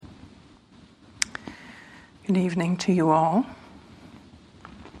Good evening to you all.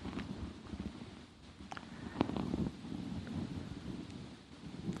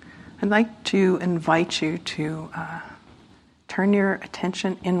 I'd like to invite you to turn your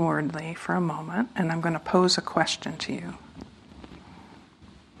attention inwardly for a moment, and I'm going to pose a question to you.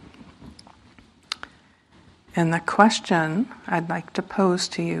 And the question I'd like to pose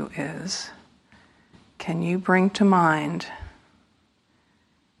to you is, can you bring to mind,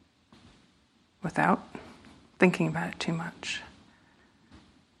 without thinking about it too much,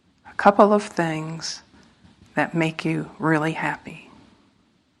 a couple of things that make you really happy?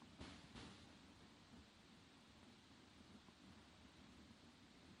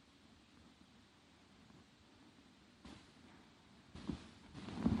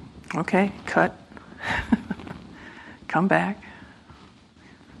 Okay, cut. Come back.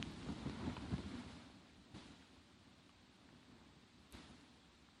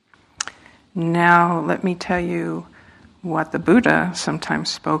 Now, let me tell you what the Buddha sometimes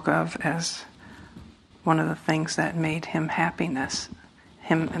spoke of as one of the things that made him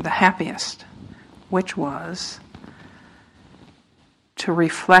the happiest, which was to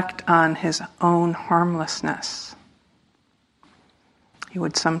reflect on his own harmlessness. He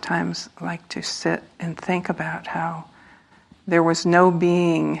would sometimes like to sit and think about how there was no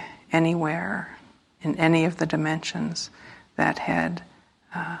being anywhere in any of the dimensions that had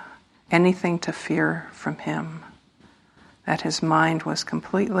anything to fear from him, that his mind was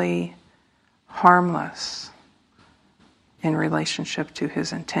completely harmless in relationship to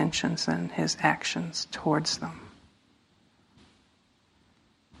his intentions and his actions towards them.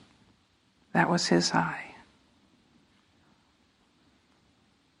 That was his high.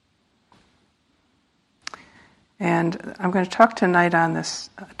 And I'm going to talk tonight on this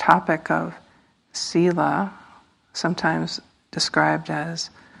topic of Sila, sometimes described as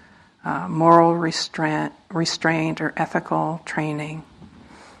moral restraint or ethical training,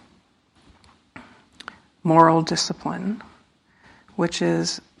 moral discipline, which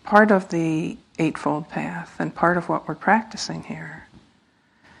is part of the Eightfold Path and part of what we're practicing here.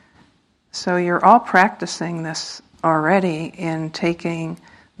 So you're all practicing this already in taking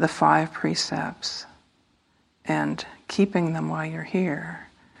the 5 precepts and keeping them while you're here.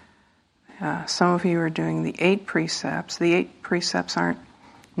 Some of you are doing the 8 precepts. The 8 precepts aren't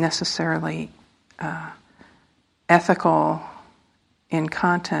necessarily ethical in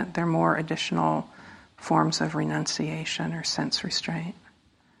content. They're more additional forms of renunciation or sense restraint.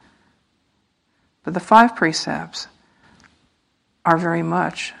 But the 5 precepts are very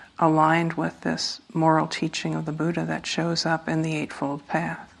much aligned with this moral teaching of the Buddha that shows up in the Eightfold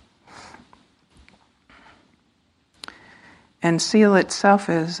Path. And Sila itself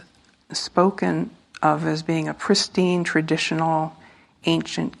is spoken of as being a pristine, traditional,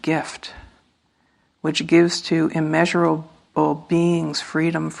 ancient gift, which gives to immeasurable beings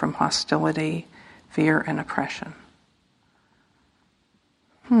freedom from hostility, fear, and oppression.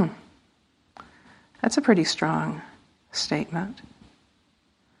 That's a pretty strong statement.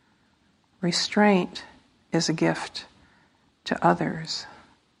 Restraint is a gift to others,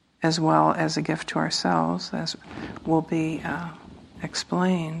 as well as a gift to ourselves, as will be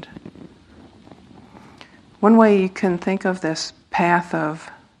explained. One way you can think of this path of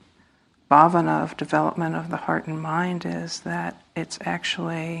bhavana, of development of the heart and mind, is that it's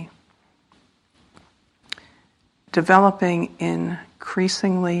actually developing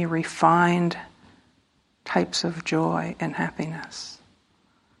increasingly refined types of joy and happiness.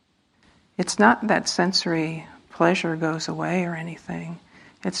 It's not that sensory pleasure goes away or anything.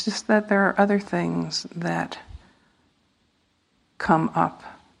 It's just that there are other things that come up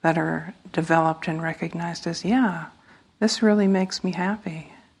that are developed and recognized as, yeah, this really makes me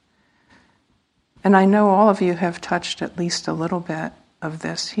happy. And I know all of you have touched at least a little bit of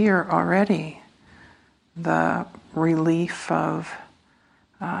this here already. The relief of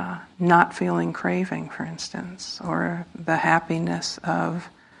not feeling craving, for instance, or the happiness of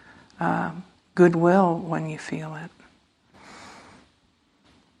goodwill when you feel it.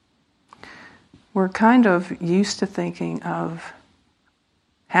 We're kind of used to thinking of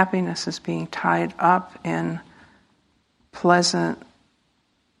happiness as being tied up in pleasant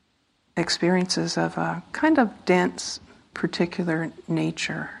experiences of a kind of dense, particular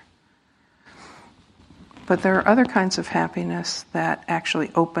nature. But there are other kinds of happiness that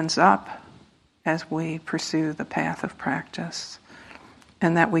actually opens up as we pursue the path of practice,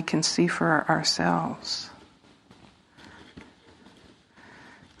 and that we can see for ourselves.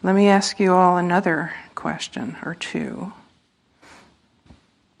 Let me ask you all another question or two.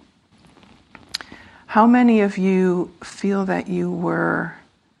 How many of you feel that you were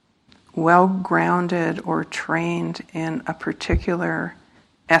well-grounded or trained in a particular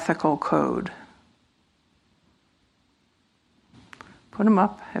ethical code? Put them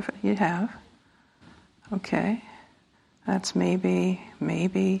up if you have. Okay. That's maybe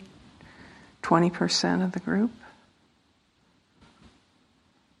 20% of the group.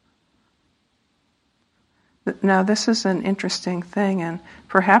 Now this is an interesting thing, and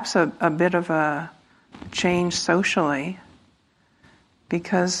perhaps a bit of a change socially,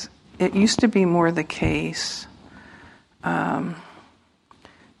 because it used to be more the case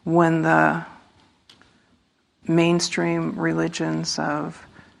when the mainstream religions of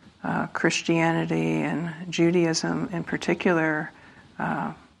Christianity and Judaism in particular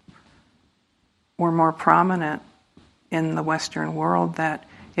were more prominent in the Western world, that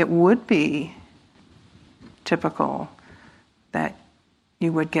it would be typical that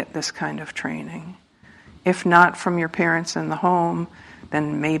you would get this kind of training. If not from your parents in the home,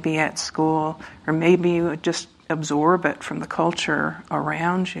 then maybe at school, or maybe you would just absorb it from the culture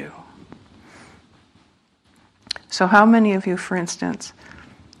around you. So how many of you, for instance,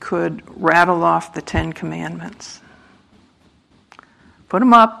 could rattle off the 10 Commandments? Put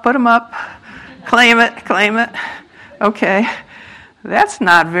them up. Claim it. Okay. That's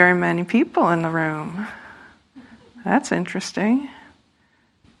not very many people in the room. That's interesting.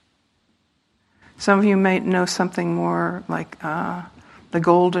 Some of you might know something more like the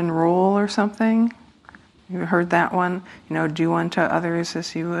Golden Rule or something. You heard that one? Do unto others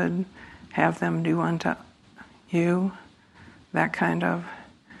as you would have them do unto you. That kind of,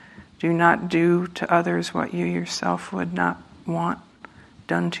 do not do to others what you yourself would not want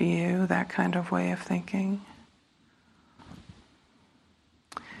done to you. That kind of way of thinking.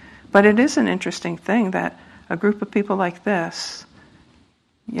 But it is an interesting thing that a group of people like this,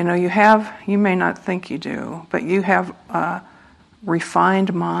 you may not think you do, but you have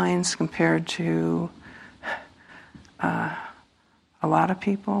refined minds compared to a lot of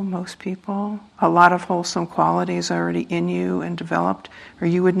people, most people, a lot of wholesome qualities already in you and developed, or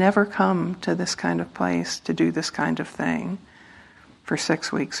you would never come to this kind of place to do this kind of thing for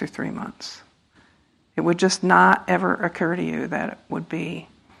 6 weeks or 3 months. It would just not ever occur to you that it would be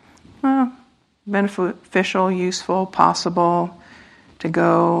beneficial, useful, possible to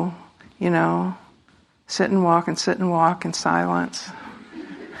go, sit and walk in silence.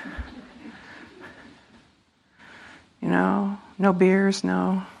 No beers,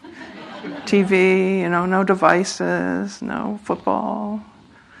 no TV, no devices, no football,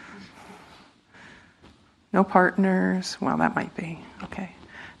 no partners. Well, that might be, okay.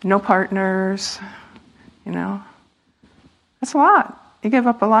 No partners, That's a lot. You give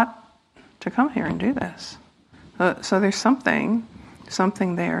up a lot to come here and do this. So there's something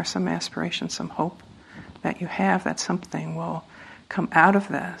there, some aspiration, some hope that you have that something will come out of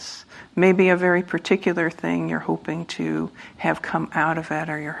this. Maybe a very particular thing you're hoping to have come out of it,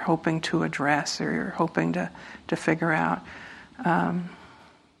 or you're hoping to address, or you're hoping to figure out. And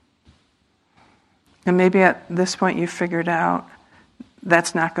maybe at this point you've figured out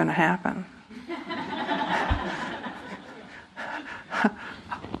that's not going to happen.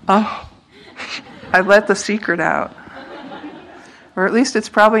 Oh, I let the secret out. Or at least it's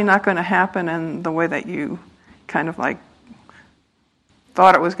probably not going to happen in the way that you kind of like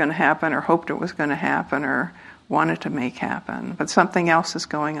thought it was going to happen, or hoped it was going to happen, or wanted to make happen. But something else is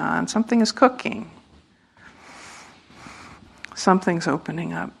going on. Something is cooking. Something's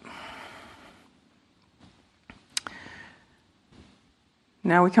opening up.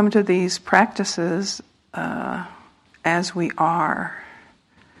 Now we come to these practices as we are.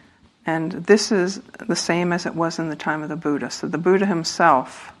 And this is the same as it was in the time of the Buddha. So the Buddha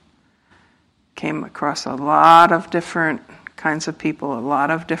himself came across a lot of different kinds of people, a lot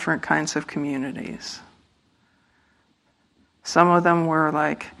of different kinds of communities. Some of them were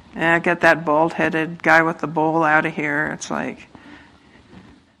like, get that bald-headed guy with the bowl out of here. It's like,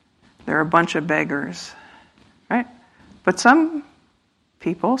 they're a bunch of beggars, right? But some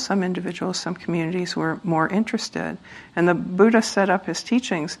people, some individuals, some communities were more interested. And the Buddha set up his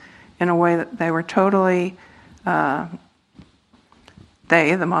teachings in a way that they were totally, the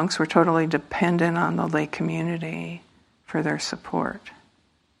monks, were totally dependent on the lay community for their support.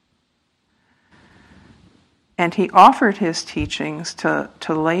 And he offered his teachings to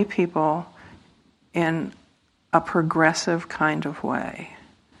lay people in a progressive kind of way.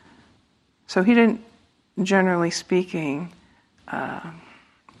 So he didn't, generally speaking,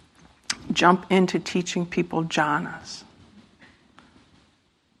 jump into teaching people jhanas.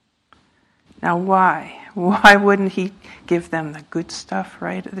 Now why? Why wouldn't he give them the good stuff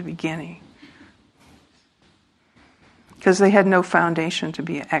right at the beginning? because they had no foundation to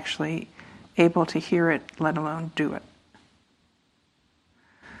be actually able to hear it, let alone do it.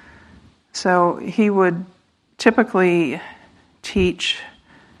 So he would typically teach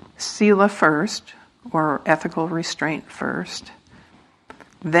Sila first, or ethical restraint first.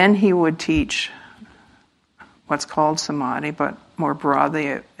 Then he would teach what's called samadhi, but more broadly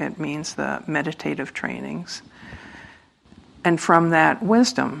it means the meditative trainings. And from that,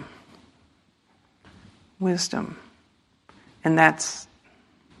 wisdom. And that's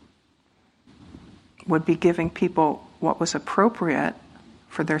would be giving people what was appropriate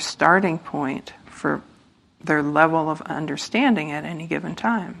for their starting point, for their level of understanding at any given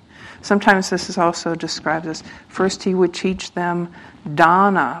time. Sometimes this is also described as, first he would teach them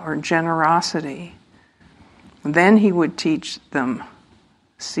dana, or generosity. Then he would teach them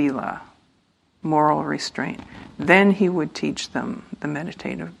sila, moral restraint. Then he would teach them the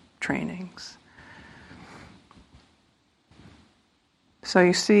meditative trainings. So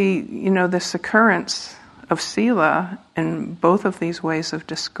you see, this occurrence of Sila in both of these ways of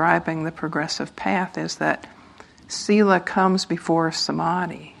describing the progressive path is that Sila comes before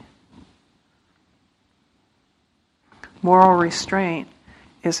samadhi. Moral restraint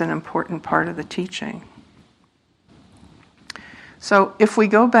is an important part of the teaching. So if we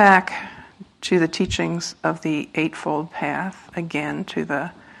go back to the teachings of the Eightfold Path, again to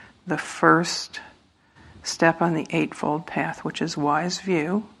the first step on the Eightfold Path, which is wise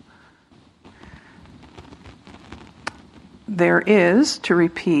view, there is, to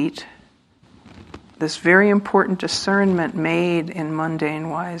repeat, this very important discernment made in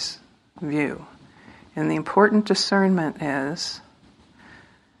mundane wise view. And the important discernment is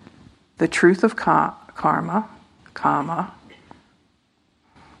the truth of karma, kama,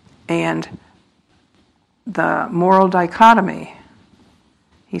 and the moral dichotomy.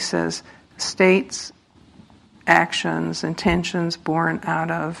 He says, states, actions, intentions born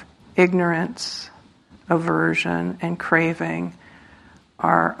out of ignorance, aversion, and craving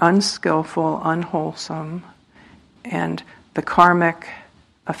are unskillful, unwholesome, and the karmic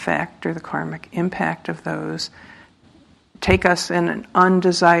effect or the karmic impact of those take us in an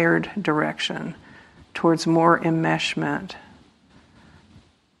undesired direction towards more enmeshment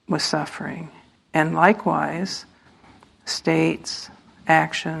with suffering. And likewise, states,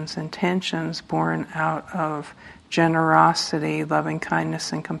 actions, intentions born out of generosity, loving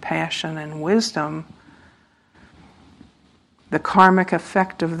kindness, and compassion, and wisdom, the karmic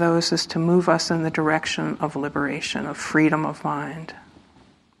effect of those is to move us in the direction of liberation, of freedom of mind.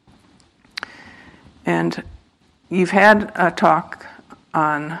 And you've had a talk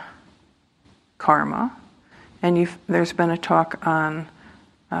on karma, and there's been a talk on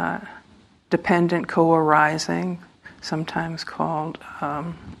dependent co-arising, sometimes called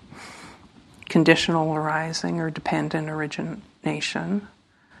conditional arising or dependent origination,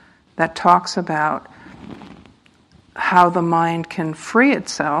 that talks about how the mind can free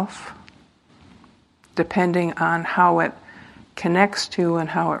itself depending on how it connects to and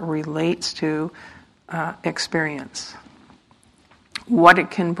how it relates to experience, what it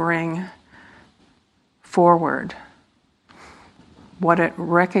can bring forward, what it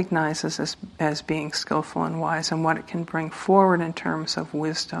recognizes as being skillful and wise, and what it can bring forward in terms of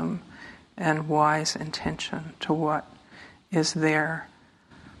wisdom and wise intention to what is there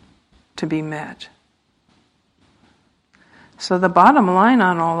to be met. So the bottom line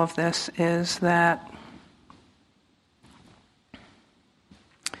on all of this is that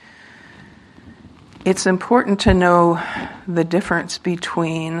it's important to know the difference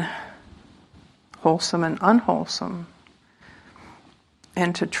between wholesome and unwholesome,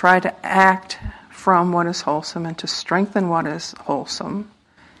 and to try to act from what is wholesome and to strengthen what is wholesome,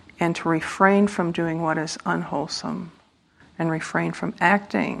 and to refrain from doing what is unwholesome, and refrain from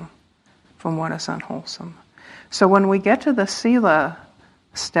acting from what is unwholesome. So when we get to the Sila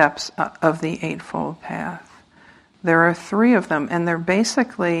steps of the Eightfold Path, there are 3 of them, and they're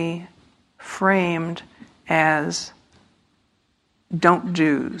basically framed as don't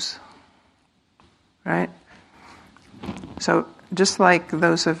do's, right? So just like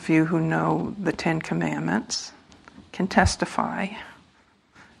those of you who know the 10 Commandments can testify,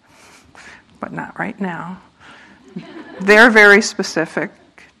 but not right now, they're very specific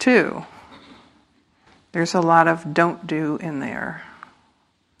too. There's a lot of don't do in there.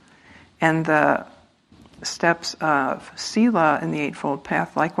 And the steps of Sila in the Eightfold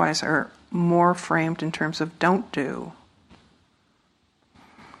Path likewise are more framed in terms of don't do.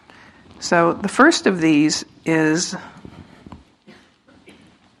 So the first of these is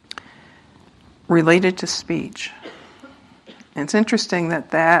related to speech. And it's interesting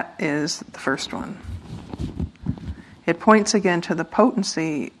that is the first one. it points again to the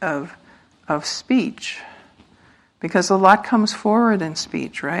potency of speech, because a lot comes forward in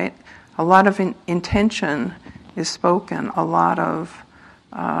speech, right? A lot of intention is spoken. A lot of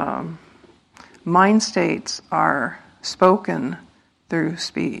mind states are spoken through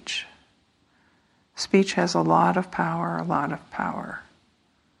speech. Speech has a lot of power, a lot of power.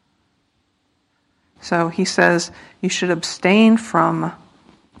 So he says you should abstain from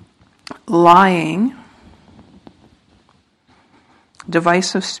lying,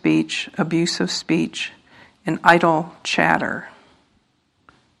 divisive speech, abusive speech, and idle chatter.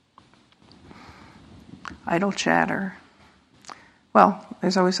 Idle chatter. Well,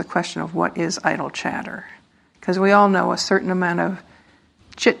 there's always a question of what is idle chatter. Because we all know a certain amount of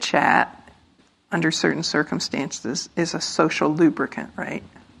chit-chat under certain circumstances is a social lubricant, right?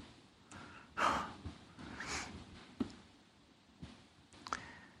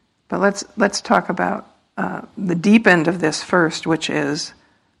 But let's talk about the deep end of this first, which is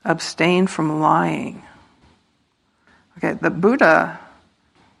abstain from lying. Okay, the Buddha,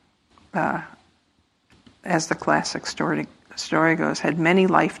 as the classic story goes, had many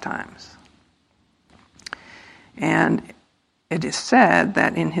lifetimes. And it is said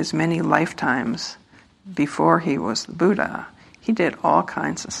that in his many lifetimes before he was the Buddha, he did all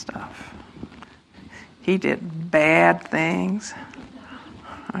kinds of stuff. He did bad things.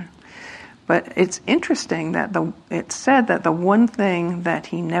 But it's interesting that it's said that the one thing that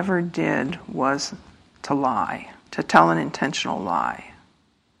he never did was to lie, to tell an intentional lie.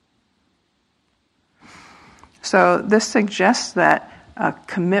 So this suggests that a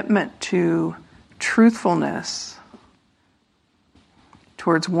commitment to truthfulness,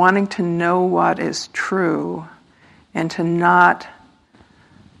 towards wanting to know what is true and to not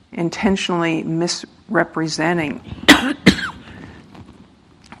intentionally misrepresenting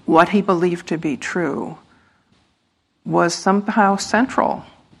what he believed to be true, was somehow central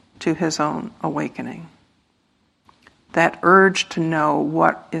to his own awakening. That urge to know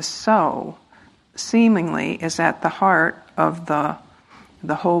what is so seemingly is at the heart of the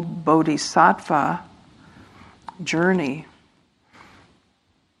whole bodhisattva journey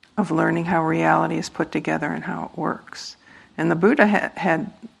of learning how reality is put together and how it works. And the Buddha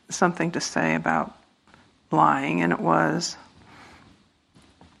had something to say about lying, and it was,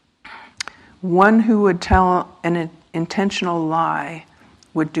 one who would tell an intentional lie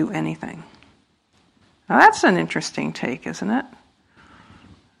would do anything. Now that's an interesting take, isn't it?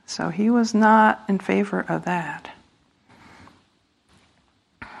 So he was not in favor of that.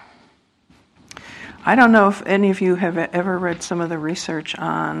 I don't know if any of you have ever read some of the research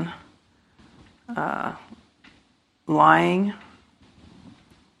on lying.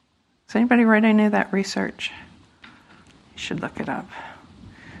 Has anybody read any of that research? You should look it up.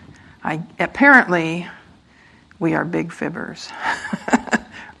 Apparently, we are big fibbers.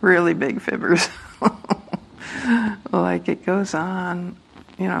 Really big fibbers. Like it goes on,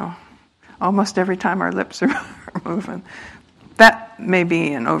 almost every time our lips are moving. That may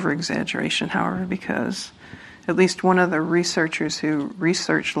be an over-exaggeration, however, because at least one of the researchers who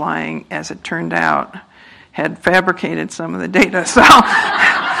researched lying, as it turned out, had fabricated some of the data. So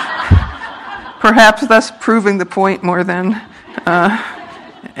perhaps thus proving the point more than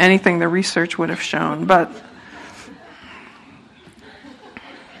anything the research would have shown. But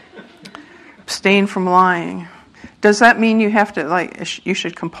abstain from lying. Does that mean you have to, you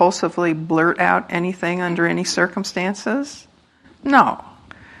should compulsively blurt out anything under any circumstances? No.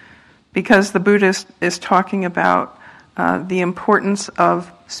 Because the Buddha is talking about the importance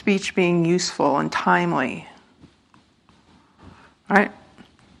of speech being useful and timely. Right?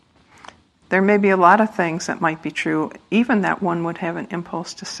 There may be a lot of things that might be true, even that one would have an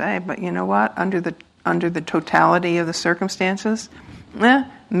impulse to say, but you know what? Under the totality of the circumstances,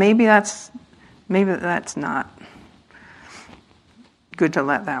 maybe that's not good to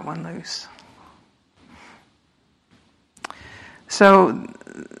let that one loose. So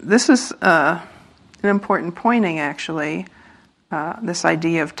this is an important pointing, actually, this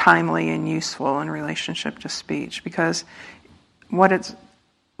idea of timely and useful in relationship to speech, because what it's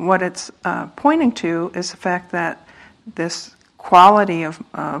pointing to is the fact that this quality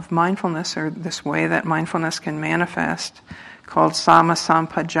of mindfulness, or this way that mindfulness can manifest, called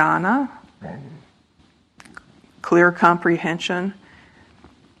sammasampajana, clear comprehension,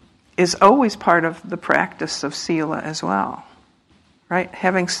 is always part of the practice of Sila as well. Right?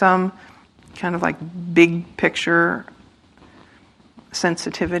 Having some kind of like big picture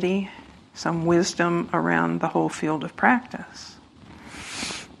sensitivity, some wisdom around the whole field of practice.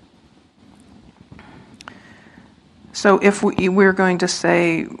 So if we're going to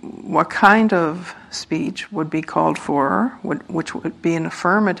say what kind of speech would be called for, which would be an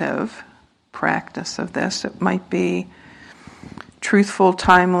affirmative practice of this. It might be truthful,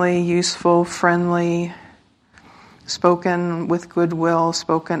 timely, useful, friendly, spoken with goodwill,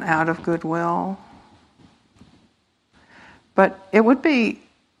 spoken out of goodwill. But it would be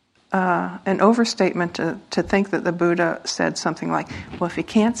an overstatement to think that the Buddha said something like, well, if you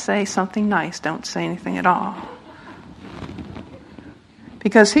can't say something nice, don't say anything at all.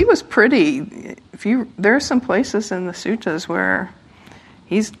 Because he was pretty, there are some places in the suttas where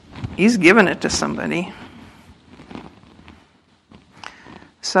he's given it to somebody.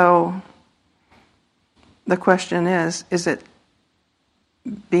 So the question is it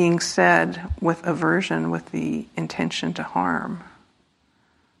being said with aversion, with the intention to harm?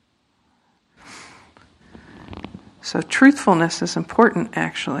 So truthfulness is important,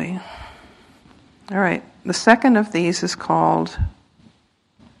 actually. All right, the second of these is called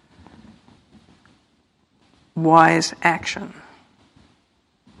wise action.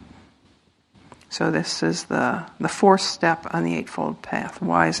 So this is the fourth step on the Eightfold Path,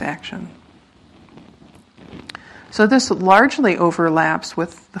 wise action. So this largely overlaps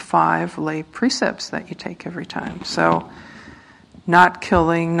with the 5 lay precepts that you take every time. So not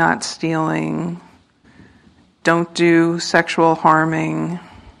killing, not stealing, don't do sexual harming,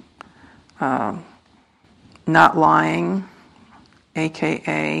 not lying,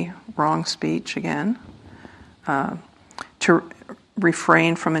 aka wrong speech again, to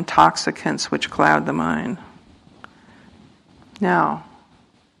refrain from intoxicants which cloud the mind. Now,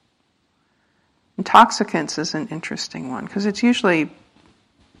 intoxicants is an interesting one because it's usually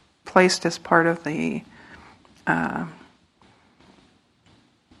placed as part of the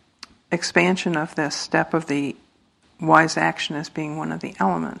expansion of this step of the wise action as being one of the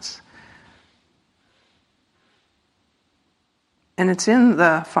elements. And it's in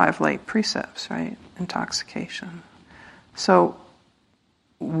the 5 late precepts, right? Intoxication. So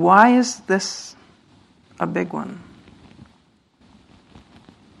why is this a big one?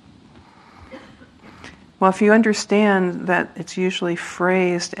 Well, if you understand that it's usually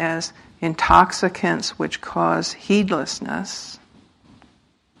phrased as intoxicants which cause heedlessness,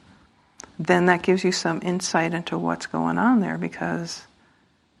 then that gives you some insight into what's going on there, because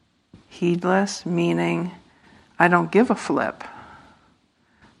heedless meaning I don't give a flip,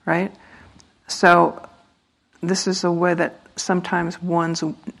 right? So this is a way that sometimes one's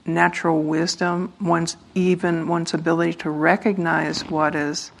natural wisdom, one's ability to recognize what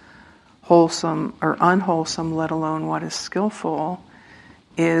is wholesome or unwholesome, let alone what is skillful,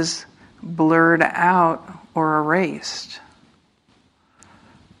 is blurred out or erased.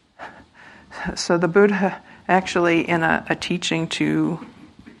 So the Buddha actually, in a teaching to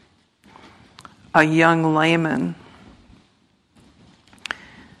a young layman,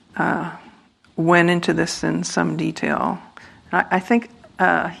 went into this in some detail. I think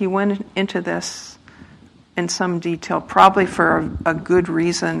he went into this in some detail, probably for a good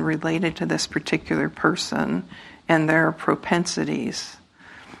reason related to this particular person and their propensities.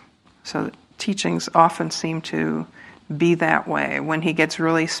 So teachings often seem to be that way. When he gets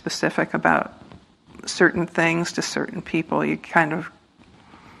really specific about certain things to certain people, you kind of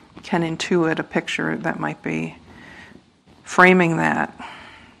can intuit a picture that might be framing that.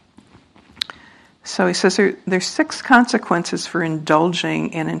 So he says there's 6 consequences for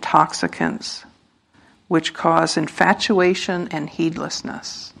indulging in intoxicants which cause infatuation and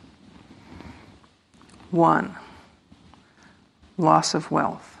heedlessness. 1, loss of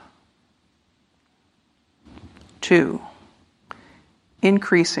wealth. 2,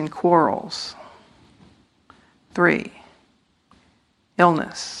 increase in quarrels. 3,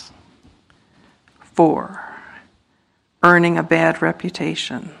 illness. 4, earning a bad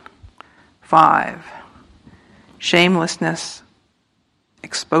reputation. 5, shamelessness,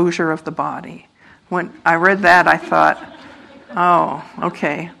 exposure of the body. When I read that, I thought, oh,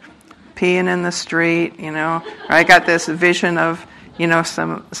 okay, peeing in the street, I got this vision of,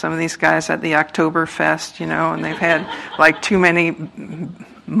 some of these guys at the Oktoberfest, and they've had like too many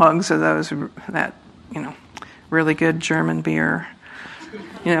mugs of that really good German beer,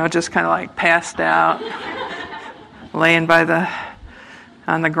 just kind of like passed out, laying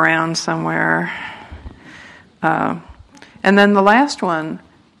on the ground somewhere. And then the last one,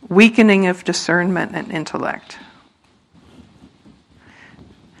 weakening of discernment and intellect.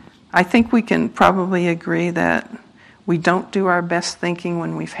 I think we can probably agree that we don't do our best thinking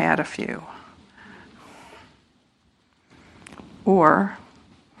when we've had a few. Or,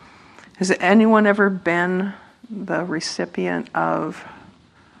 has anyone ever been the recipient of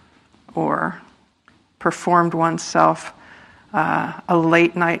or performed oneself a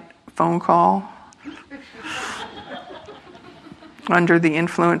late night phone call under the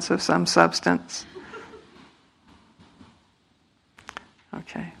influence of some substance.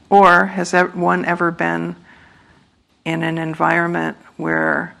 Okay. Or has one ever been in an environment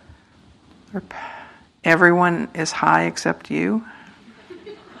where everyone is high except you?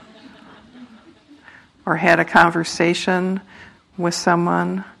 Or had a conversation with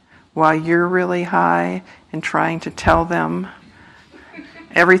someone while you're really high and trying to tell them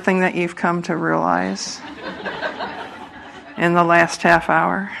everything that you've come to realize in the last half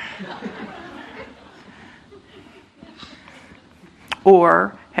hour?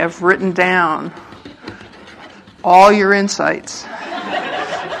 Or have written down all your insights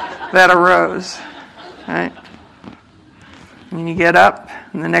that arose, right? And you get up,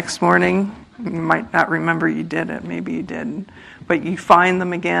 and the next morning, you might not remember you did it, maybe you didn't, but you find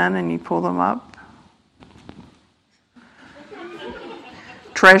them again and you pull them up.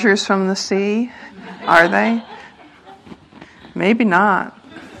 Treasures from the sea, are they? Maybe not.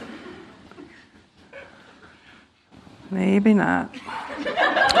 Maybe not.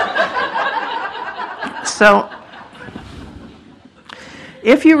 So,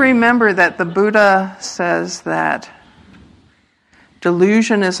 if you remember that the Buddha says that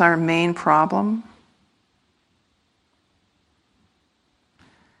delusion is our main problem,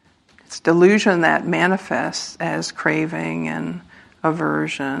 it's delusion that manifests as craving and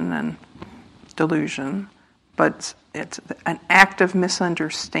aversion and delusion, but it's an active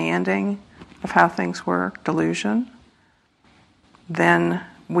misunderstanding of how things work, delusion, then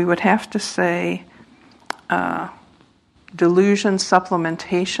we would have to say delusion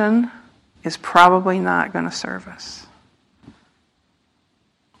supplementation is probably not going to serve us.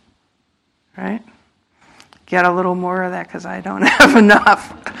 Right? Get a little more of that because I don't have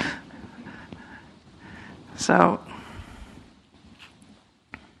enough.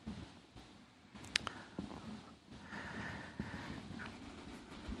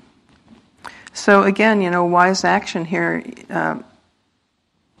 So again, wise action here,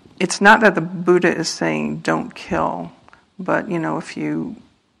 it's not that the Buddha is saying don't kill, but, if you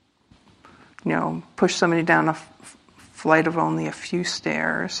push somebody down a flight of only a few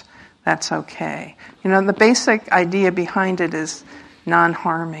stairs, that's okay. The basic idea behind it is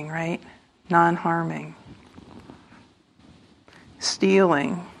non-harming, right? Non-harming.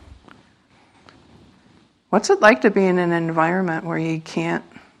 Stealing. What's it like to be in an environment where you can't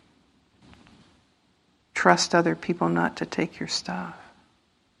trust other people not to take your stuff?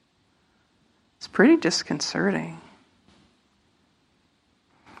 It's pretty disconcerting.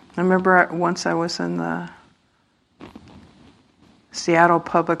 I remember once I was in the Seattle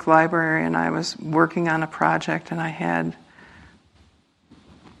Public Library and I was working on a project and I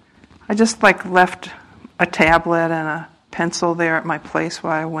just left a tablet and a pencil there at my place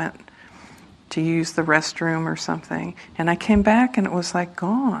while I went to use the restroom or something. And I came back and it was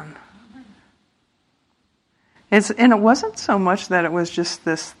gone. And it wasn't so much that it was just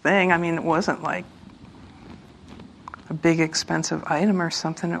this thing. I mean, it wasn't like a big expensive item or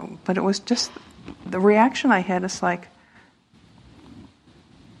something, but it was just, the reaction I had is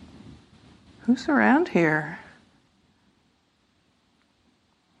who's around here?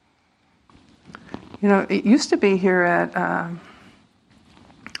 It used to be here at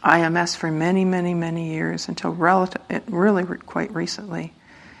IMS for many, many, many years until really quite recently.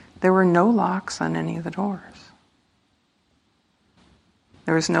 There were no locks on any of the doors.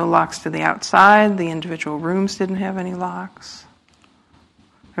 There was no locks to the outside. The individual rooms didn't have any locks.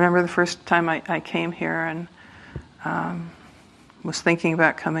 I remember the first time I came here and was thinking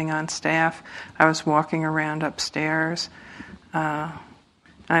about coming on staff. I was walking around upstairs. And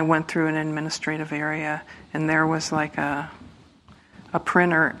I went through an administrative area, and there was a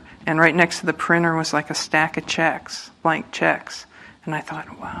printer, and right next to the printer was a stack of checks, blank checks. And I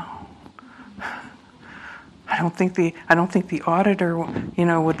thought, wow. I don't think the auditor,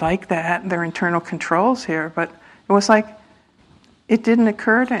 would like that. There are internal controls here, but it was it didn't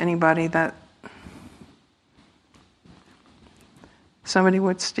occur to anybody that somebody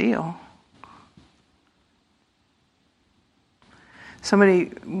would steal.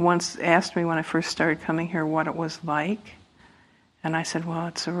 Somebody once asked me when I first started coming here what it was like, and I said, well,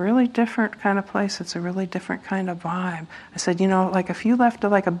 it's a really different kind of place. It's a really different kind of vibe. I said, if you left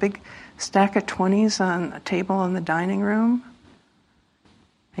a big stack of 20s on a table in the dining room,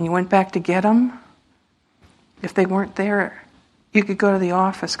 and you went back to get them, if they weren't there, you could go to the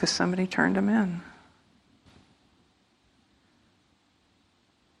office because somebody turned them in.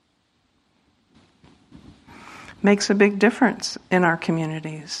 Makes a big difference in our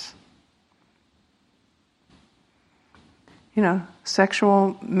communities.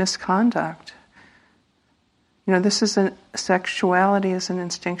 Sexual misconduct. Sexuality is an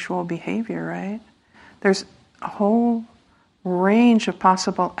instinctual behavior, right? There's a whole range of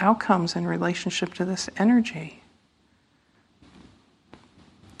possible outcomes in relationship to this energy.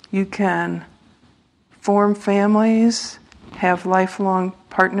 You can form families, have lifelong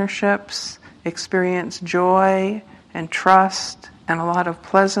partnerships, experience joy and trust and a lot of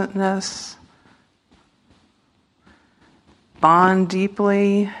pleasantness, bond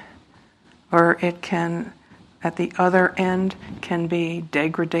deeply, or it can, at the other end, can be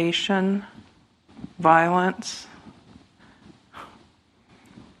degradation, violence,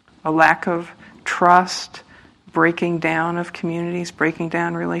 a lack of trust, breaking down of communities, breaking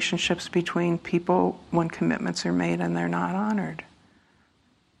down relationships between people when commitments are made and they're not honored.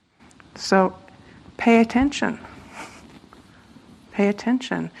 So pay attention. Pay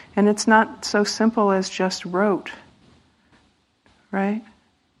attention. And it's not so simple as just rote, right?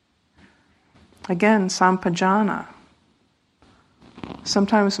 Again, sampajana.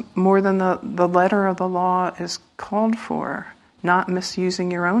 Sometimes more than the letter of the law is called for. Not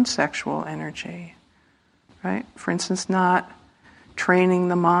misusing your own sexual energy, right? For instance, not training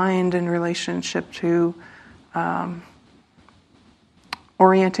the mind in relationship to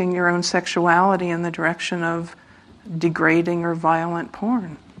orienting your own sexuality in the direction of degrading or violent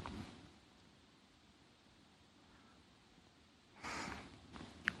porn.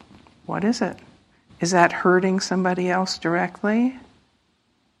 What is it? Is that hurting somebody else directly?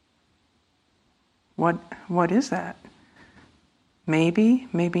 What is that? Maybe,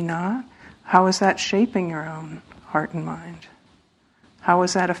 maybe not. How is that shaping your own heart and mind? How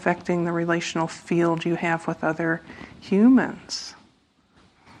is that affecting the relational field you have with other humans?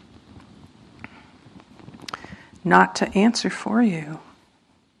 Not to answer for you.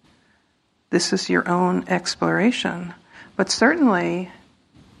 This is your own exploration. But certainly,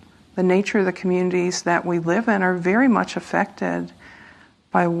 the nature of the communities that we live in are very much affected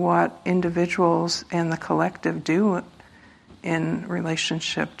by what individuals and the collective do in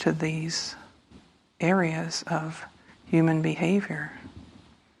relationship to these areas of human behavior.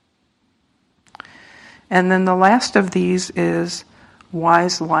 And then the last of these is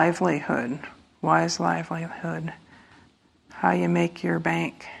wise livelihood. Wise livelihood. How you make your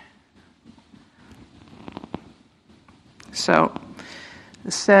bank. So,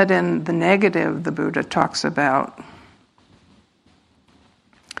 said in the negative, the Buddha talks about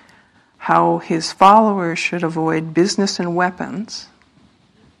how his followers should avoid business and weapons,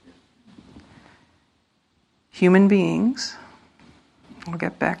 human beings, I'll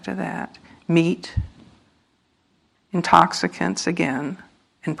get back to that, meat, intoxicants again,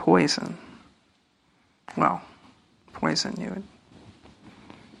 and poison. Well, poison you would.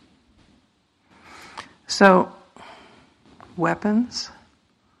 So, weapons.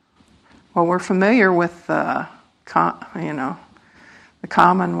 Well, we're familiar with the common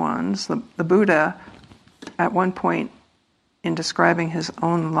ones. The Buddha, at one point in describing his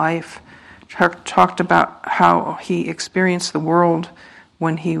own life, talked about how he experienced the world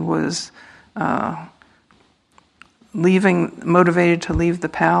when he was motivated to leave the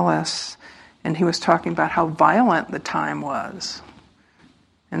palace, and he was talking about how violent the time was.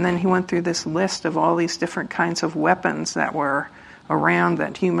 And then he went through this list of all these different kinds of weapons that were around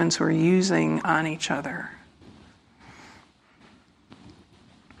that humans were using on each other.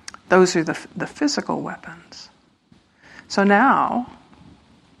 Those are the physical weapons. So now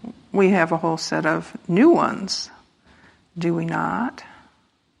we have a whole set of new ones, do we not?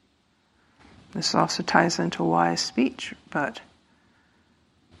 This also ties into wise speech, but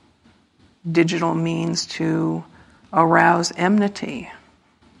digital means to arouse enmity,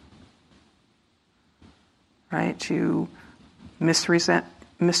 right? To misrepresent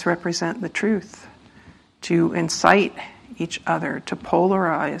the truth, to incite each other, to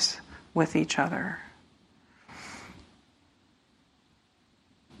polarize with each other.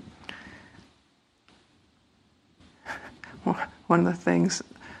 One of the things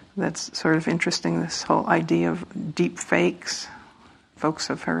that's sort of interesting, this whole idea of deep fakes. Folks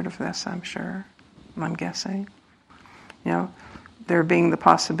have heard of this, I'm sure. I'm guessing. There being the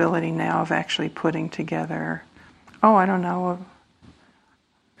possibility now of actually putting together, I don't know,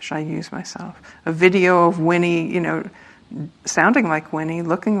 should I use myself? A video of Winnie, sounding like Winnie,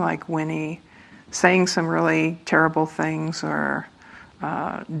 looking like Winnie, saying some really terrible things or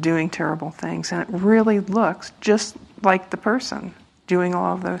doing terrible things. And it really looks just like the person doing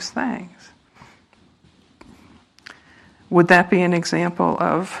all of those things. Would that be an example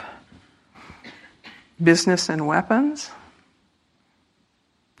of business and weapons?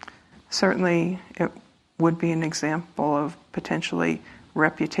 Certainly it would be an example of potentially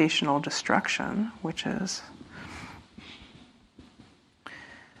reputational destruction, which is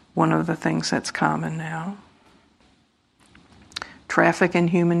one of the things that's common now. Traffic in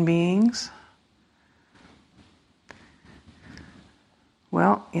human beings.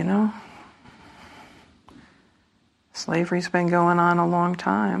 Well, slavery's been going on a long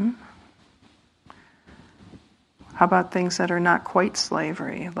time. How about things that are not quite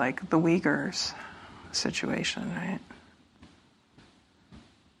slavery, like the Uyghurs situation, right?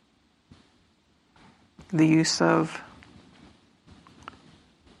 The use of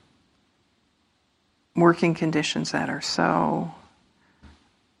working conditions that are so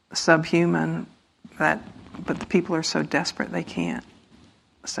subhuman but the people are so desperate they can't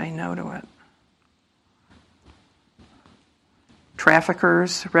say no to it.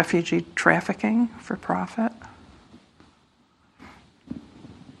 Traffickers, refugee trafficking for profit.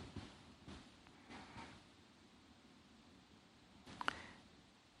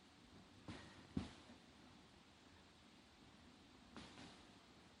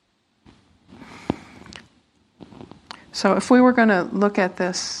 So if we were going to look at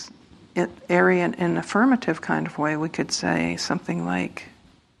this area in an affirmative kind of way, we could say something like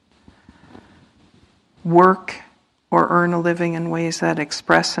work or earn a living in ways that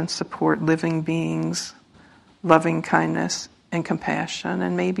express and support living beings, loving kindness and compassion,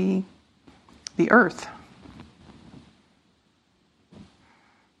 and maybe the earth.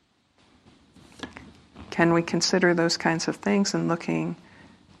 Can we consider those kinds of things in looking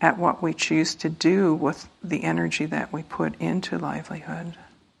at what we choose to do with the energy that we put into livelihood?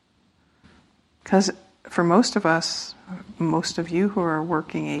 Because for most of us, most of you who are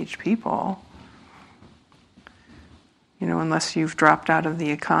working age people, unless you've dropped out of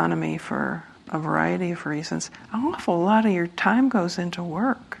the economy for a variety of reasons, an awful lot of your time goes into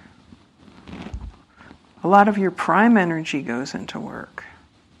work. A lot of your prime energy goes into work.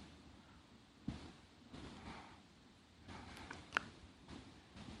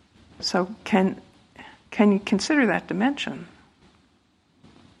 So can you consider that dimension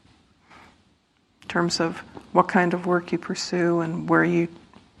in terms of what kind of work you pursue and where you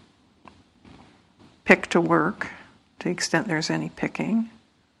pick to work, to the extent there's any picking,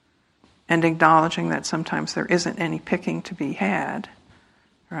 and acknowledging that sometimes there isn't any picking to be had,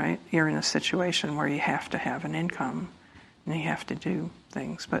 right? You're in a situation where you have to have an income and you have to do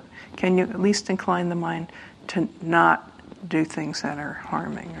things. But can you at least incline the mind to not do things that are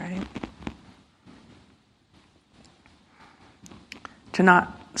harming, right? To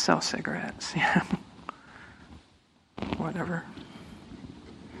not sell cigarettes, whatever.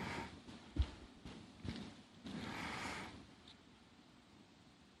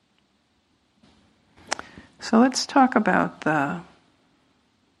 So let's talk about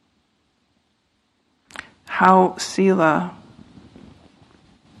how Sila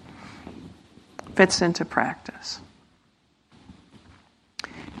fits into practice.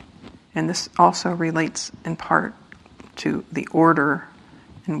 And this also relates in part to the order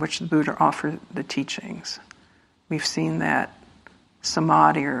in which the Buddha offered the teachings. We've seen that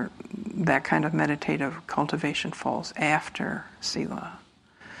samadhi, or that kind of meditative cultivation, falls after Sila.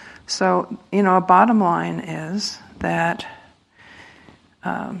 So, a bottom line is that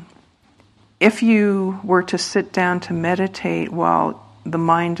if you were to sit down to meditate while the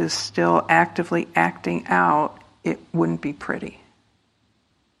mind is still actively acting out, it wouldn't be pretty.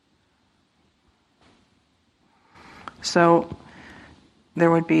 So there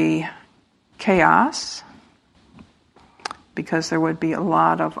would be chaos, because there would be a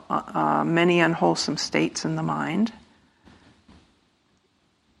lot of many unwholesome states in the mind.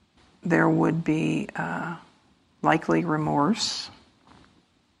 There would be likely remorse.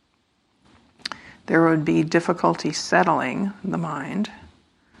 There would be difficulty settling the mind.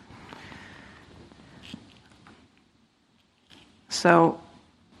 So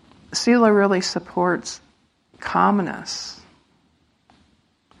Sila really supports calmness,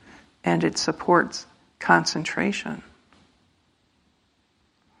 and it supports concentration.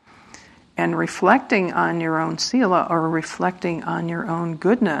 And reflecting on your own Sila, or reflecting on your own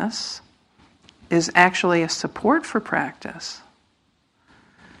goodness, is actually a support for practice.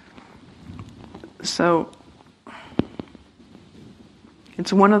 So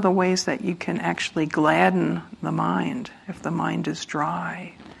it's one of the ways that you can actually gladden the mind if the mind is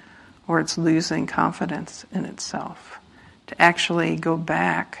dry or it's losing confidence in itself, to actually go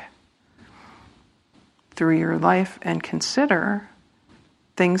back through your life and consider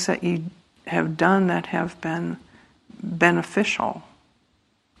things that you have done that have been beneficial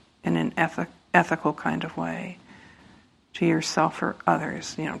in an ethical kind of way to yourself or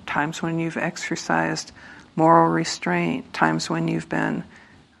others. Times when you've exercised moral restraint, times when you've been,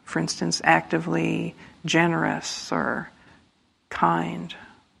 for instance, actively generous or kind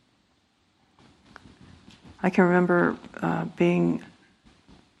I can remember being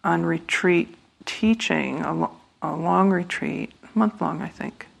on retreat, teaching a long retreat, month-long I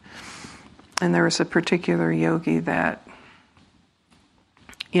think, and there was a particular yogi that,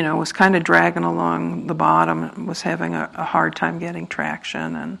 was kind of dragging along the bottom, was having a hard time getting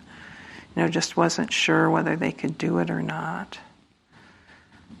traction, and just wasn't sure whether they could do it or not.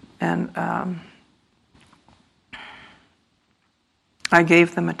 And I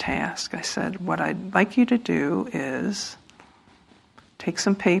gave them a task. I said, what I'd like you to do is take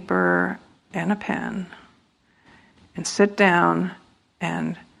some paper and a pen and sit down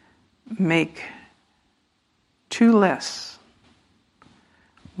and make 2 lists.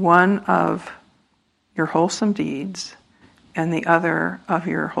 One of your wholesome deeds and the other of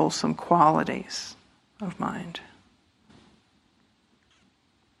your wholesome qualities of mind.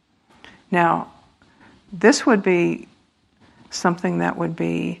 Now, this would be something that would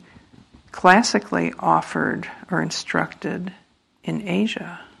be classically offered or instructed in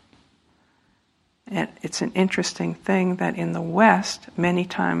Asia. And it's an interesting thing that in the West, many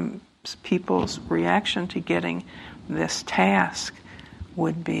times people's reaction to getting this task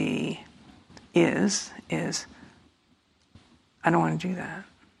would be, is, I don't want to do that.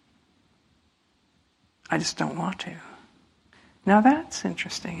 I just don't want to. Now that's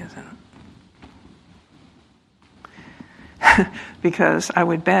interesting, isn't it? Because I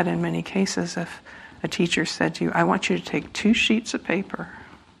would bet in many cases if a teacher said to you, I want you to take 2 sheets of paper.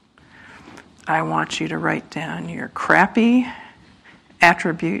 I want you to write down your crappy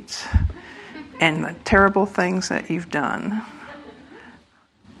attributes and the terrible things that you've done.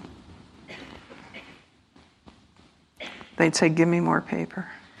 They'd say, give me more paper.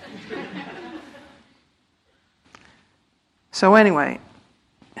 So anyway,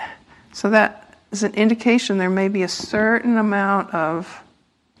 so that is an indication there may be a certain amount of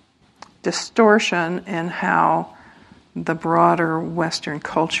distortion in how the broader Western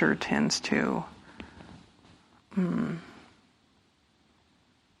culture tends to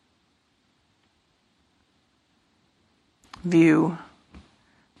view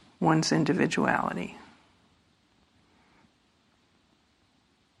one's individuality.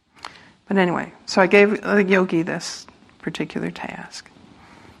 But anyway, so I gave the yogi this particular task.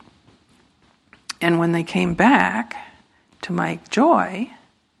 And when they came back, to my joy,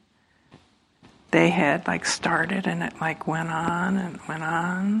 they had started and it went on and went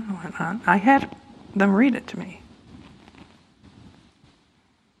on, went on. I had them read it to me.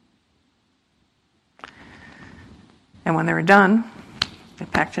 And when they were done, they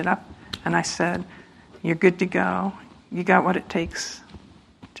packed it up and I said, you're good to go. You got what it takes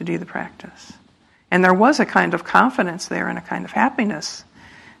to do the practice. And there was a kind of confidence there and a kind of happiness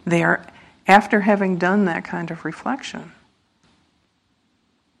there after having done that kind of reflection.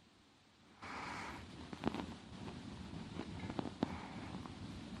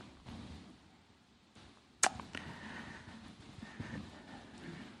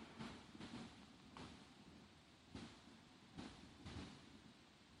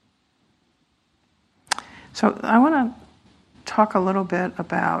 So I want to talk a little bit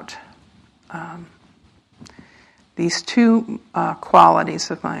about these 2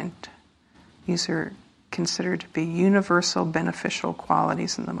 qualities of mind. These are considered to be universal beneficial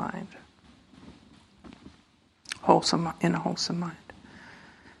qualities in the mind. In a wholesome mind.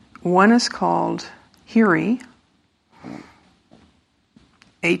 One is called hiri,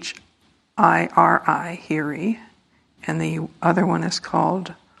 H-I-R-I, hiri, and the other one is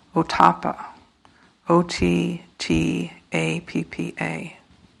called otapa, O-T-T-A-P-P-A.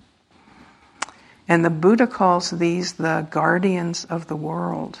 And the Buddha calls these the guardians of the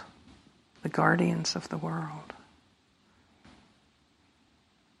world. The guardians of the world.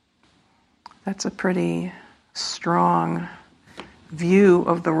 That's a pretty strong view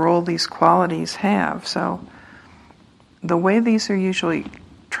of the role these qualities have. So the way these are usually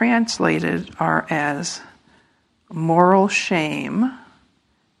translated are as moral shame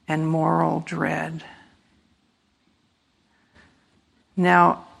and moral dread.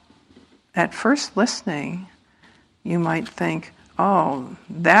 Now, at first listening, you might think, oh,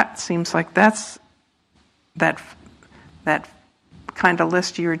 that seems like that's that kind of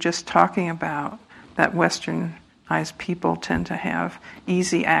list you were just talking about that Westernized people tend to have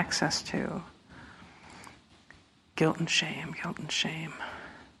easy access to. Guilt and shame, guilt and shame.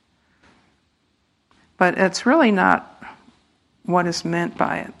 But it's really not what is meant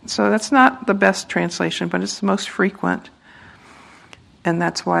by it. So that's not the best translation, but it's the most frequent, and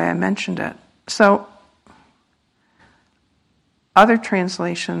that's why I mentioned it. So other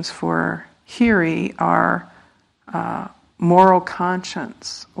translations for hiri are moral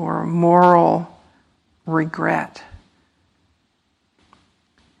conscience or moral regret.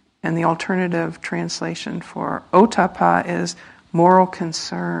 And the alternative translation for otapa is moral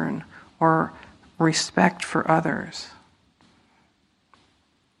concern or respect for others.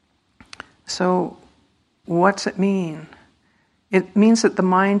 So, what's it mean? It means that the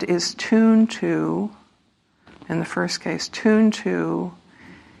mind is tuned to, in the first case, tuned to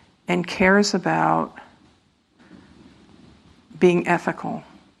and cares about being ethical.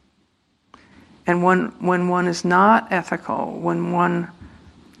 And when one is not ethical, when one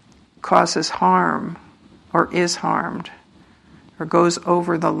causes harm or is harmed or goes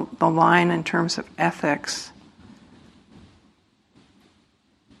over the line in terms of ethics,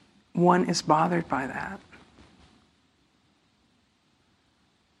 one is bothered by that.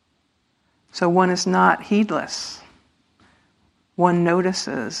 So one is not heedless. One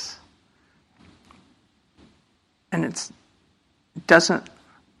notices, and it doesn't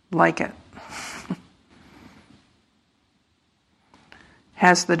like it.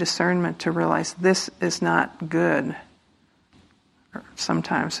 Has the discernment to realize this is not good. Or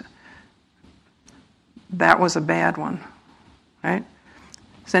sometimes that was a bad one, right?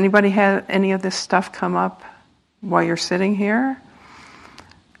 Has anybody had any of this stuff come up while you're sitting here?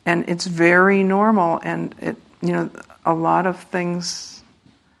 And it's very normal, and a lot of things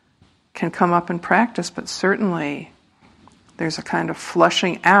can come up in practice, but certainly there's a kind of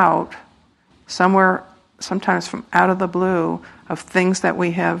flushing out somewhere, sometimes from out of the blue, of things that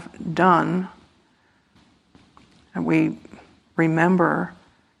we have done and we remember,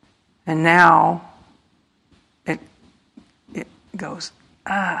 and now it goes,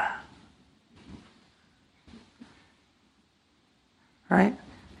 right?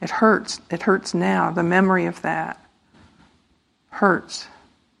 It hurts. It hurts now. The memory of that hurts.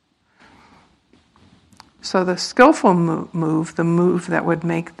 So the skillful move, the move that would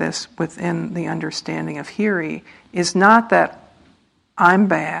make this within the understanding of Hiri, is not that I'm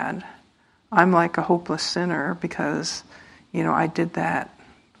bad, I'm like a hopeless sinner because, I did that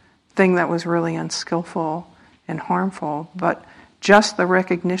thing that was really unskillful and harmful, but just the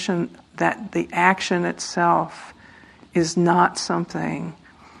recognition that the action itself is not something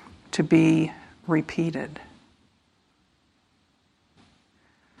to be repeated.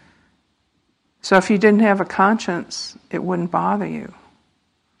 So if you didn't have a conscience, it wouldn't bother you.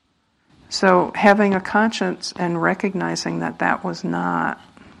 So having a conscience and recognizing that was not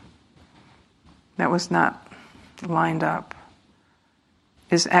lined up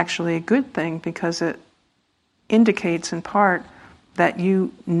is actually a good thing, because it indicates in part that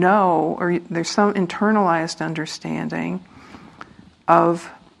or there's some internalized understanding of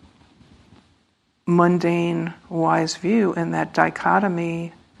mundane wise view, and that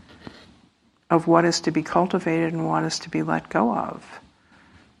dichotomy of what is to be cultivated and what is to be let go of.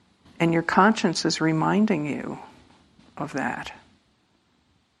 And your conscience is reminding you of that.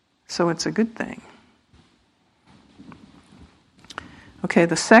 So it's a good thing. Okay,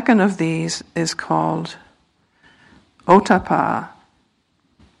 the second of these is called otapa,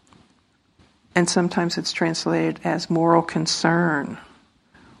 and sometimes it's translated as moral concern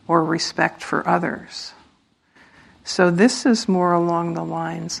or respect for others. So this is more along the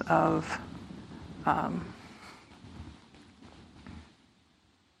lines of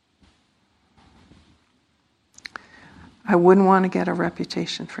I wouldn't want to get a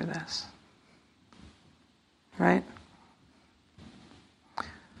reputation for this, right?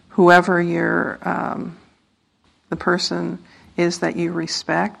 Whoever the person is that you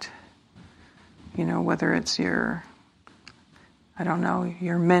respect, whether it's your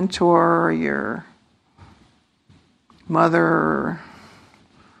mentor or your mother or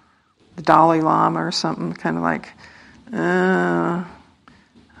the Dalai Lama or something, kind of like, I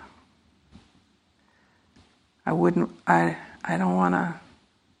don't want to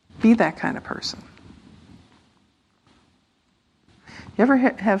be that kind of person. You ever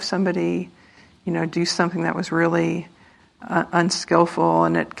have somebody, do something that was really unskillful,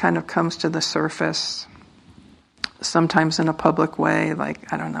 and it kind of comes to the surface, sometimes in a public way,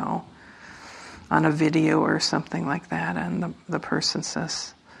 like, on a video or something like that, and the person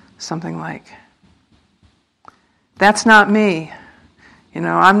says something like, "That's not me.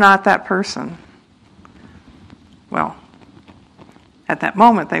 I'm not that person." Well, at that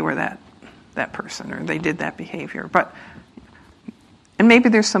moment they were that person, or they did that behavior. And maybe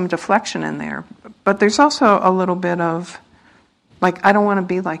there's some deflection in there, but there's also a little bit of, like, I don't want to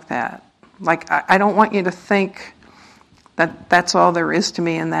be like that. Like, I don't want you to think that that's all there is to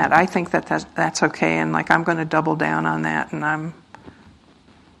me, and that I think that's okay, and like I'm going to double down on that, and I'm,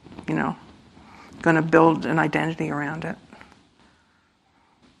 going to build an identity around it.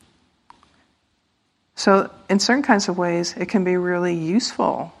 So in certain kinds of ways, it can be really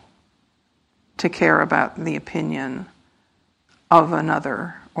useful to care about the opinion of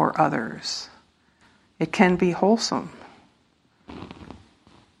another or others. It can be wholesome.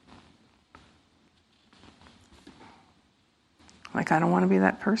 Like, I don't want to be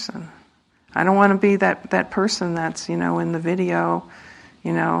that person. I don't want to be that person that's, in the video,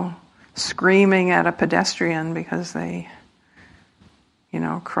 screaming at a pedestrian because they,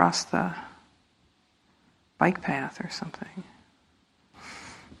 cross the bike path or something.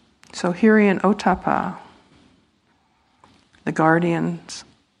 So Hiri and Otapa, the guardians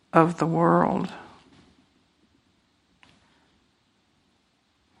of the world.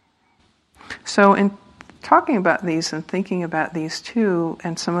 So in talking about these and thinking about these too,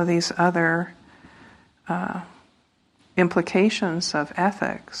 and some of these other implications of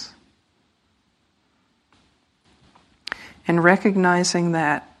ethics, and recognizing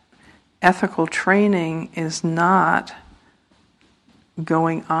that ethical training is not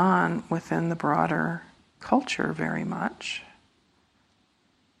going on within the broader culture very much,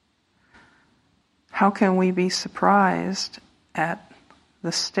 how can we be surprised at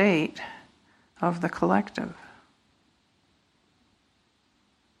the state of the collective?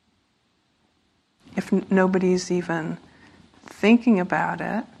 If nobody's even thinking about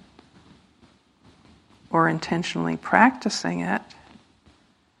it or intentionally practicing it,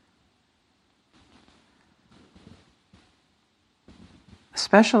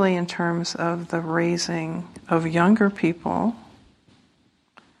 especially in terms of the raising of younger people,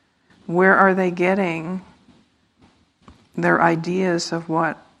 where are they getting their ideas of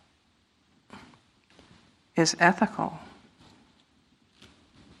what is ethical?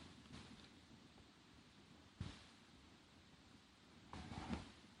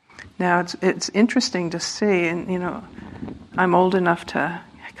 Now it's interesting to see, and I'm old enough to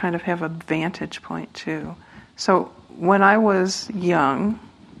kind of have a vantage point too. So when I was young,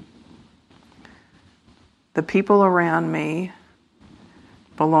 the people around me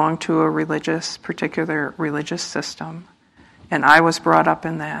belonged to a particular religious system, and I was brought up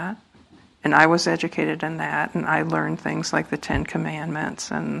in that, and I was educated in that, and I learned things like the Ten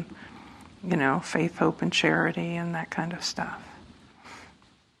Commandments and, faith, hope, and charity and that kind of stuff.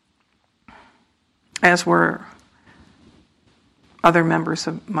 As were other members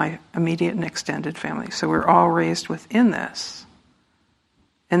of my immediate and extended family. So we're all raised within this.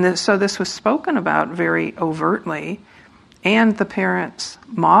 And so this was spoken about very overtly, and the parents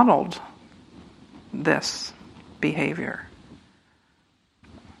modeled this behavior.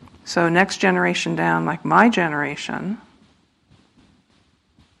 So next generation down, like my generation,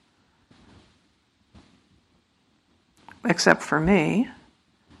 except for me,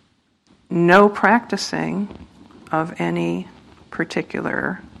 no practicing of any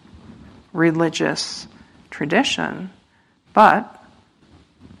particular religious tradition, but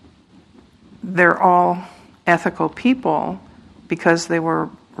they're all ethical people because they were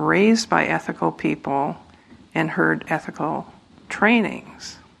raised by ethical people and heard ethical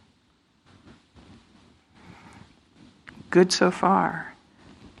trainings. Good so far.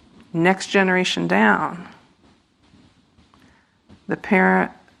 Next generation down,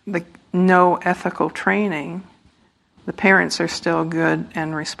 no ethical training. The parents are still good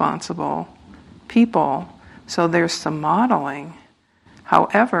and responsible people, so there's some modeling.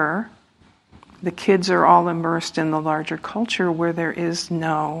 However, the kids are all immersed in the larger culture where there is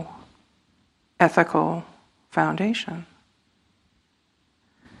no ethical foundation.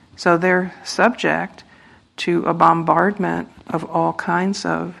 So they're subject to a bombardment of all kinds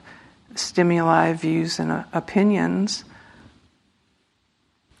of stimuli, views, and opinions,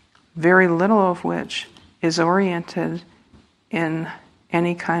 very little of which is oriented in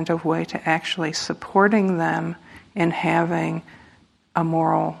any kind of way to actually supporting them in having a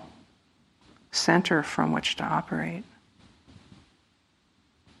moral center from which to operate.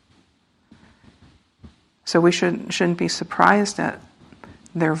 So we shouldn't be surprised at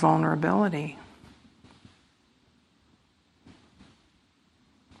their vulnerability.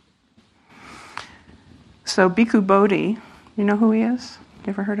 So Bhikkhu Bodhi, you know who he is? You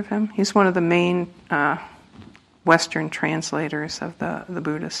ever heard of him? He's one of the main Western translators of the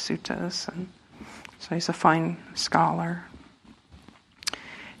Buddhist suttas, and so he's a fine scholar.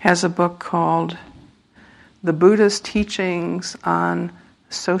 Has a book called The Buddha's Teachings on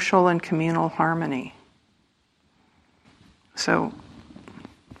Social and Communal Harmony. So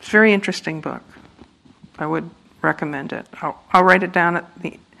it's a very interesting book. I would recommend it. I'll write it down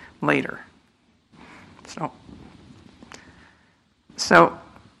later. So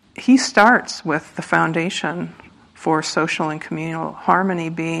he starts with the foundation for social and communal harmony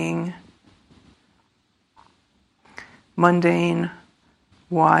being mundane,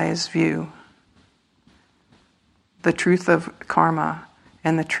 wise view, the truth of karma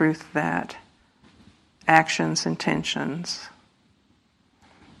and the truth that actions, intentions,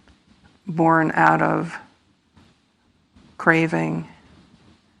 born out of craving,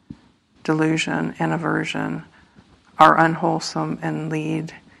 delusion, and aversion, are unwholesome and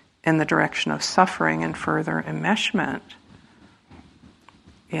lead in the direction of suffering and further enmeshment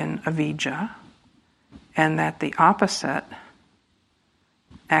in avijja, and that the opposite,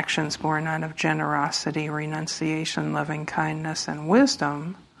 actions born out of generosity, renunciation, loving kindness, and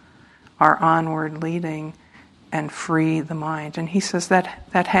wisdom, are onward leading and free the mind. And he says that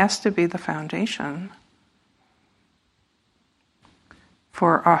has to be the foundation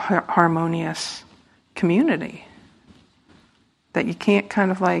for a harmonious community. That you can't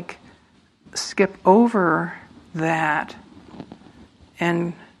kind of like skip over that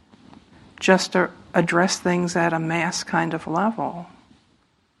and just address things at a mass kind of level.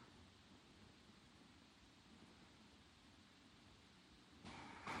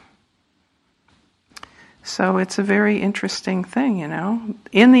 So it's a very interesting thing, you know.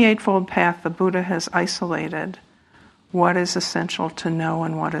 In the Eightfold Path, the Buddha has isolated what is essential to know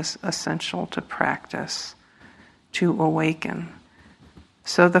and what is essential to practice, to awaken.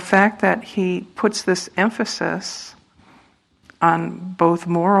 So the fact that he puts this emphasis on both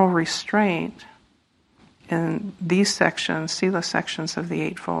moral restraint in these sections, Sila sections of the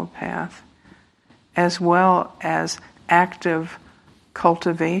Eightfold Path, as well as active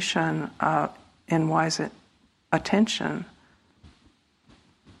cultivation and wise attention,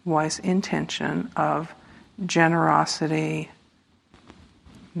 wise intention of generosity,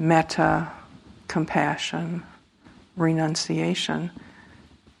 metta, compassion, renunciation,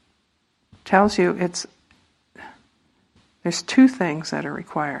 tells you there's two things that are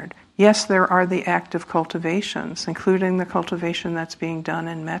required. Yes, there are the active cultivations, including the cultivation that's being done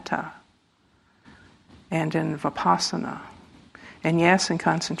in metta and in vipassana, and yes, in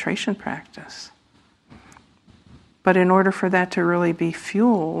concentration practice. But in order for that to really be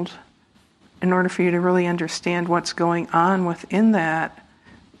fueled, in order for you to really understand what's going on within that,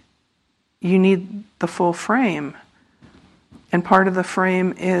 you need the full frame. And part of the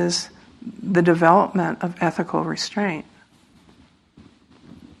frame is the development of ethical restraint.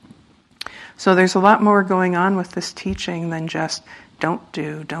 So there's a lot more going on with this teaching than just don't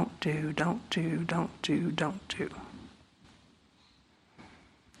do, don't do, don't do, don't do, don't do.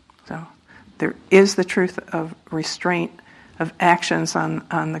 So there is the truth of restraint of actions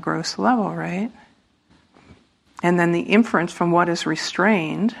on the gross level, right? And then the inference from what is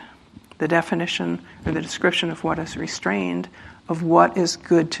restrained, the definition or the description of what is restrained, of what is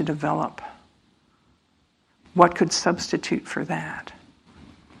good to develop. What could substitute for that?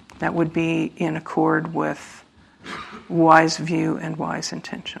 That would be in accord with wise view and wise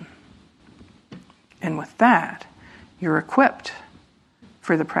intention. And with that, you're equipped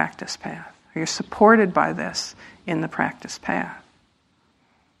for the practice path. You're supported by this in the practice path.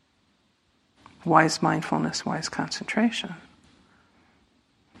 Wise mindfulness, wise concentration.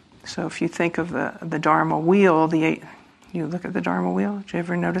 So if you think of the Dharma wheel, you look at the Dharma wheel, did you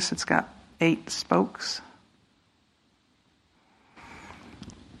ever notice it's got 8 spokes?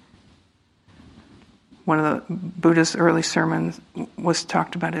 One of the Buddha's early sermons was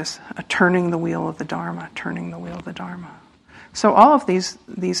talked about as turning the wheel of the Dharma, turning the wheel of the Dharma. So all of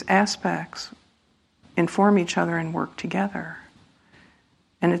these aspects inform each other and work together.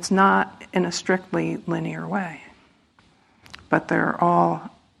 And it's not in a strictly linear way, but they're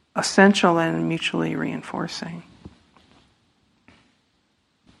all essential and mutually reinforcing.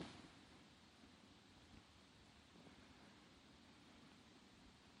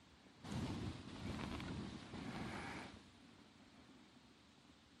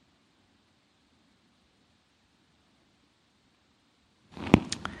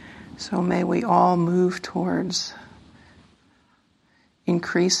 So may we all move towards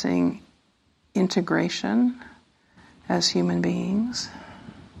increasing integration as human beings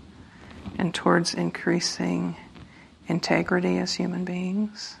and towards increasing integrity as human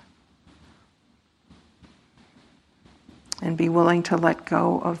beings, and be willing to let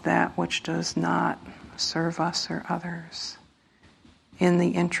go of that which does not serve us or others in the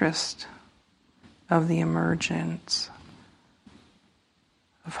interest of the emergence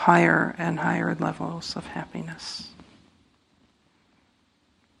of higher and higher levels of happiness.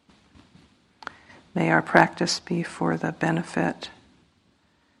 May our practice be for the benefit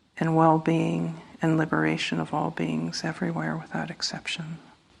and well-being and liberation of all beings everywhere without exception.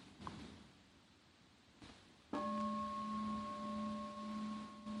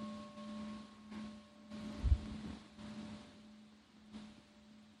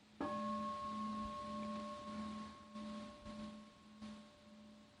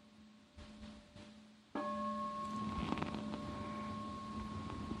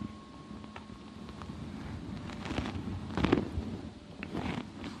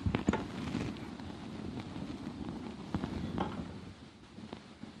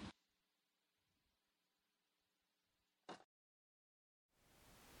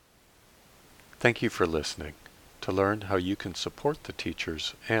 Thank you for listening. To learn how you can support the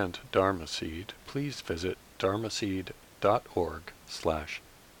teachers and Dharma Seed, please visit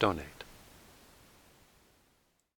dharmaseed.org/donate.